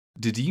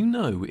Did you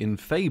know in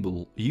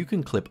Fable you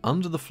can clip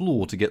under the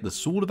floor to get the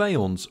Sword of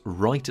Aeons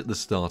right at the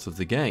start of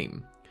the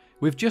game?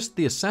 With just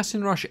the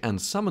Assassin Rush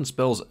and Summon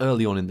spells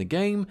early on in the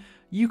game,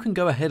 you can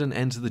go ahead and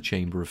enter the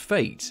Chamber of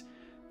Fate.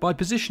 By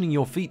positioning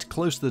your feet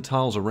close to the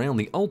tiles around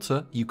the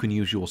altar, you can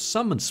use your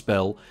Summon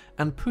spell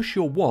and push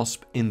your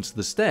Wasp into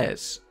the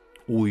stairs.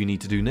 All you need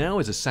to do now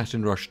is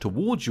Assassin Rush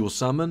towards your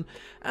summon,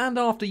 and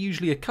after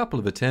usually a couple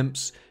of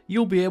attempts,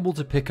 you'll be able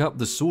to pick up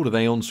the Sword of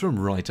Aeons from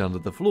right under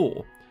the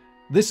floor.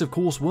 This of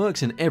course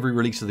works in every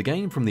release of the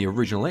game from the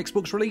original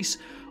Xbox release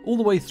all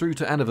the way through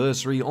to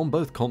Anniversary on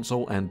both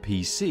console and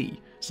PC,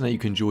 so now you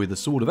can enjoy the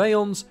Sword of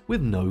Aeons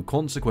with no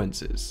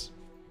consequences.